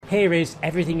Here is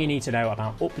everything you need to know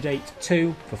about Update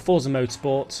 2 for Forza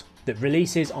Motorsport that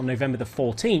releases on November the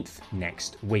 14th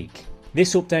next week.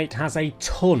 This update has a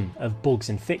ton of bugs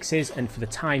and fixes, and for the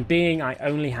time being I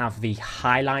only have the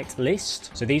highlight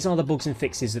list. So these are the bugs and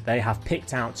fixes that they have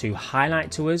picked out to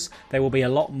highlight to us. There will be a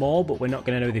lot more, but we're not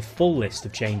going to know the full list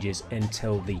of changes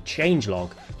until the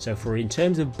changelog. So in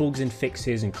terms of bugs and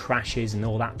fixes and crashes and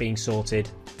all that being sorted,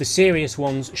 the serious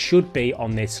ones should be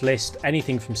on this list.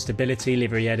 Anything from stability,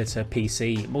 livery editor,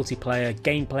 PC, multiplayer,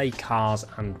 gameplay, cars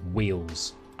and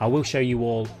wheels. I will show you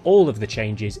all of the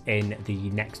changes in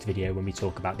the next video when we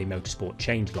talk about the motorsport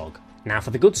changelog. Now for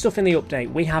the good stuff in the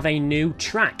update, we have a new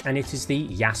track, and it is the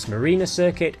Yas Marina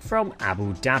circuit from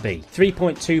Abu Dhabi.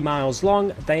 3.2 miles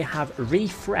long, they have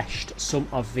refreshed some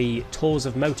of the Tours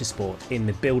of Motorsport in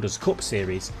the Builders Cup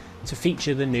series to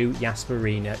feature the new Yas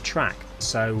Marina track.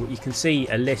 So you can see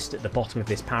a list at the bottom of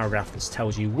this paragraph that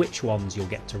tells you which ones you'll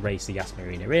get to race the Yas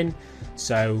Marina in.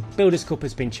 So Builders Cup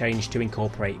has been changed to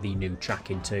incorporate the new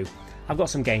track into. I've got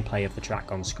some gameplay of the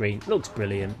track on screen, looks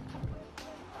brilliant.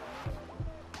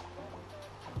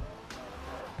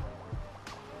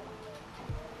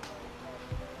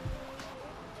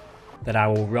 That I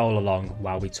will roll along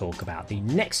while we talk about the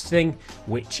next thing,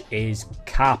 which is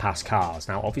car pass cars.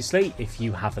 Now obviously if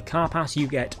you have the car pass you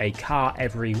get a car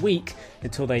every week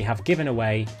until they have given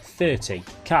away 30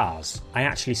 cars. I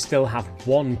actually still have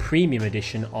one premium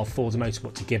edition of Forza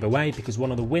Motorsport to give away because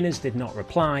one of the winners did not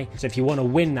reply. So if you want to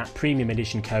win that premium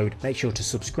edition code, make sure to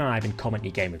subscribe and comment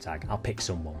your gamer tag. I'll pick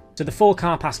someone. So the 4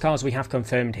 car pass cars we have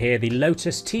confirmed here: the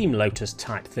Lotus Team Lotus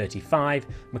Type 35,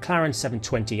 McLaren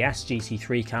 720S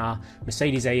GT3 car,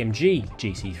 Mercedes AMG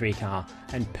GT3 car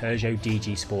and Peugeot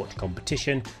DG Sport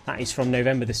competition. That is from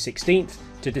November the 16th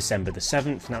to December the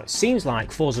 7th. Now it seems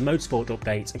like Forza Motorsport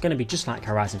updates are going to be just like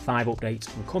Horizon 5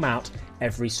 updates and come out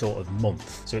every sort of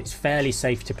month. So it's fairly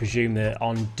safe to presume that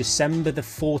on December the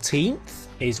 14th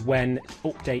is when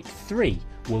update 3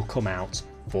 will come out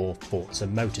for Forza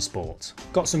Motorsport.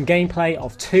 Got some gameplay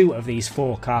of 2 of these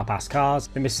 4 car pass cars.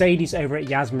 The Mercedes over at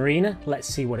Yas Marina, let's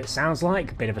see what it sounds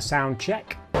like. Bit of a sound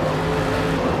check.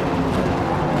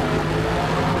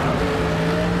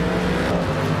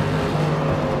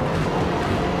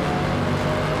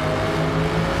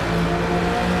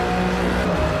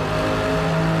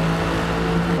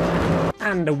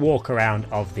 And a walk around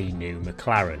of the new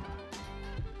McLaren.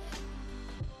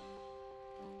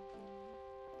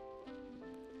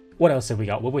 What else have we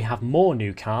got? Well, we have more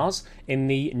new cars in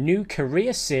the new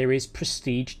Career Series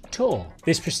Prestige Tour.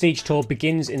 This Prestige Tour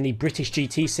begins in the British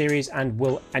GT Series and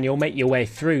you'll make your way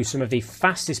through some of the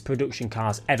fastest production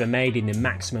cars ever made in the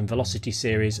Maximum Velocity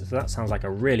Series. So that sounds like a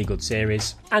really good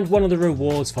series. And one of the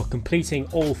rewards for completing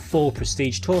all 4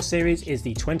 Prestige Tour series is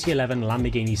the 2011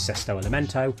 Lamborghini Sesto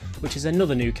Elemento, which is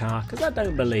another new car because I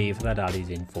don't believe that is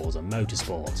in Forza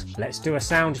Motorsport. Let's do a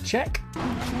sound check.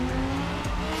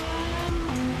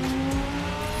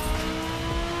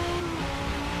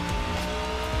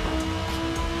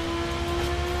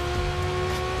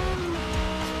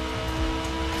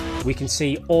 We can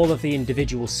see all of the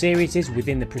individual series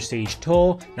within the Prestige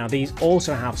Tour. Now these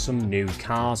also have some new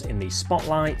cars in the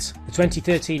spotlight. The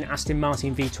 2013 Aston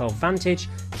Martin V12 Vantage,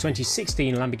 the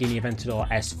 2016 Lamborghini Aventador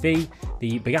SV,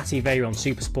 the Bugatti Veyron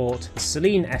Supersport, the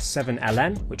Celine S7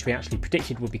 LM, which we actually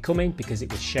predicted would be coming because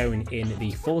it was shown in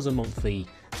the Forza Monthly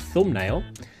thumbnail,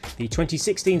 the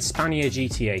 2016 Spania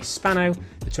GTA Spano,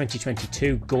 the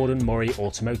 2022 Gordon Murray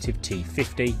Automotive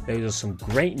T50. Those are some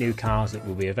great new cars that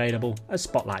will be available as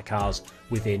spotlight cars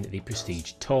within the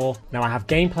Prestige Tour. Now I have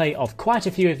gameplay of quite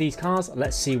a few of these cars.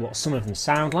 Let's see what some of them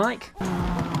sound like.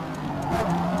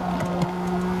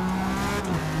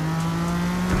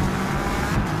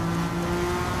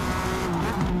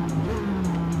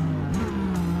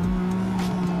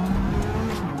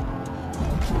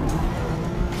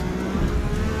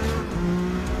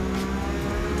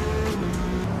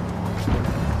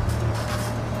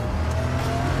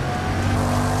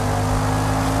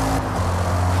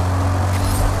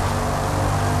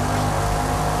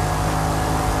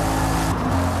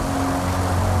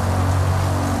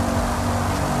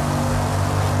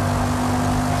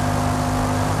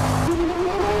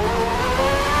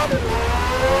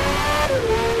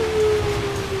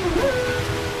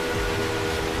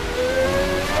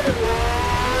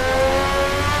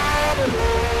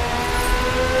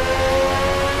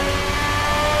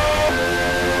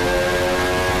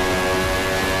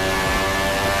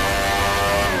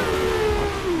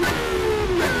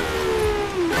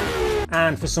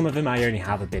 And for some of them I only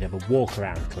have a bit of a walk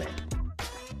around clip.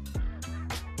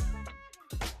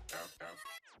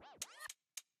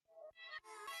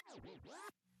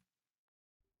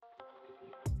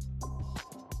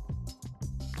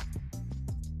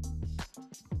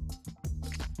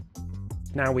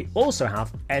 Now we also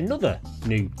have another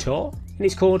new tour, and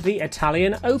it's called the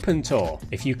Italian Open Tour.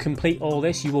 If you complete all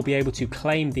this, you will be able to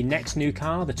claim the next new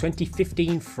car, the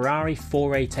 2015 Ferrari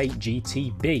 488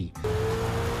 GTB.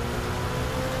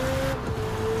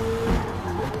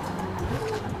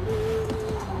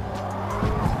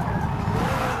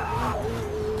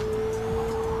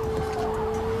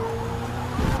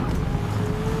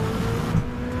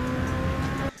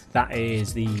 That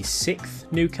is the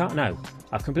 6th new car. No,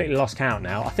 I've completely lost count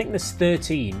now. I think there's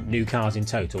 13 new cars in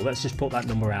total. Let's just put that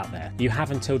number out there. You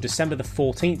have until December the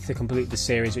 14th to complete the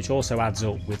series, which also adds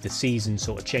up with the season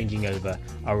sort of changing over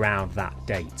around that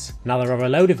date. Now there are a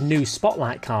load of new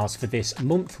Spotlight cars for this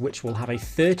month, which will have a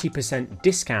 30%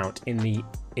 discount in the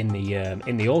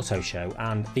auto show,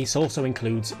 and this also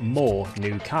includes more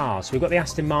new cars. We've got the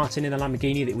Aston Martin and the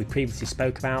Lamborghini that we previously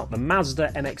spoke about. The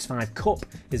Mazda MX-5 Cup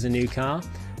is a new car.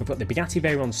 We've got the Bugatti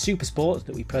Veyron Supersport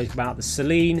that we spoke about, the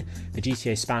Celine, the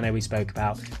GTA Spano we spoke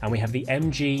about, and we have the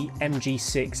MG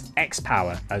MG6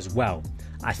 X-Power as well.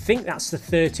 I think that's the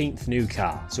 13th new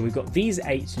car. So we've got these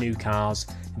 8 new cars,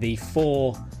 the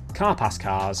 4 Car Pass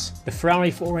cars, the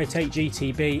Ferrari 488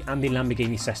 GTB and the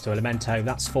Lamborghini Sesto Elemento.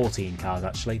 That's 14 cars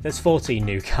actually. There's 14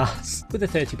 new cars with a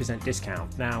 30%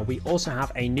 discount. Now we also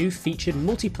have a new featured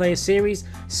multiplayer series,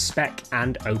 spec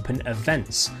and open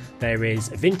events. There is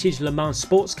vintage Le Mans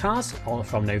sports cars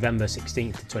from November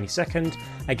 16th to 22nd.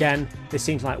 Again, this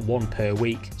seems like one per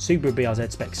week. Subaru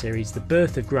BRZ spec series, the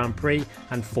Birth of Grand Prix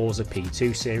and Forza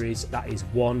P2 series. That is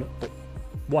one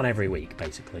every week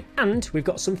basically. And we've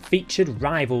got some featured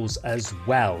rivals as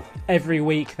well. Every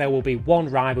week there will be one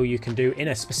rival you can do in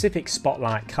a specific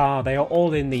Spotlight car. They are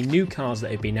all in the new cars that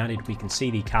have been added. We can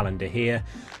see the calendar here.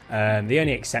 The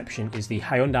only exception is the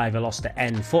Hyundai Veloster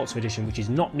N Forza Edition, which is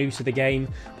not new to the game,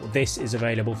 but this is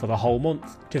available for the whole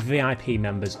month to VIP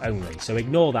members only. So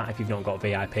ignore that if you've not got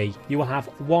VIP. You will have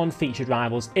one featured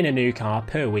rivals in a new car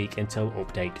per week until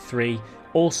update 3.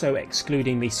 Also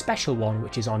excluding the special one,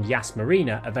 which is on Yas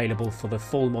Marina, available for the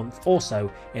full month also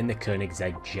in the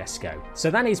Koenigsegg Jesko. So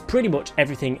that is pretty much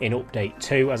everything in update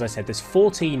 2. As I said, there's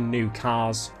 14 new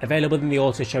cars available in the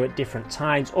auto show at different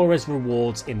times or as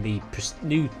rewards in the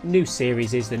new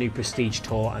series, the new Prestige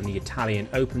Tour and the Italian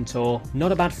Open Tour.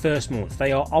 Not a bad first month.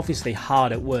 They are obviously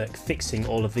hard at work fixing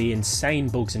all of the insane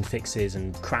bugs and fixes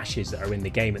and crashes that are in the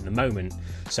game at the moment.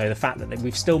 So the fact that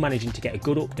we've still managing to get a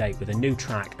good update with a new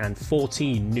track and 14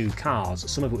 new cars,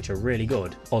 some of which are really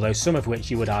good, although some of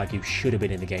which you would argue should have been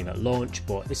in the game at launch,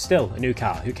 but it's still a new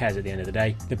car. Who cares at the end of the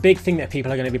day? The big thing that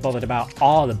people are going to be bothered about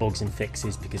are the bugs and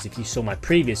fixes, because if you saw my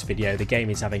previous video, the game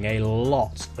is having a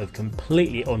lot of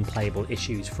completely unplayable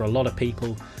issues for a lot of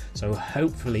people. So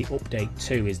hopefully update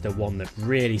 2 is the one that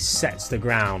really sets the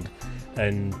ground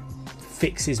and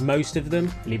fixes most of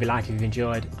them. Leave a like if you've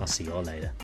enjoyed. I'll see you all later.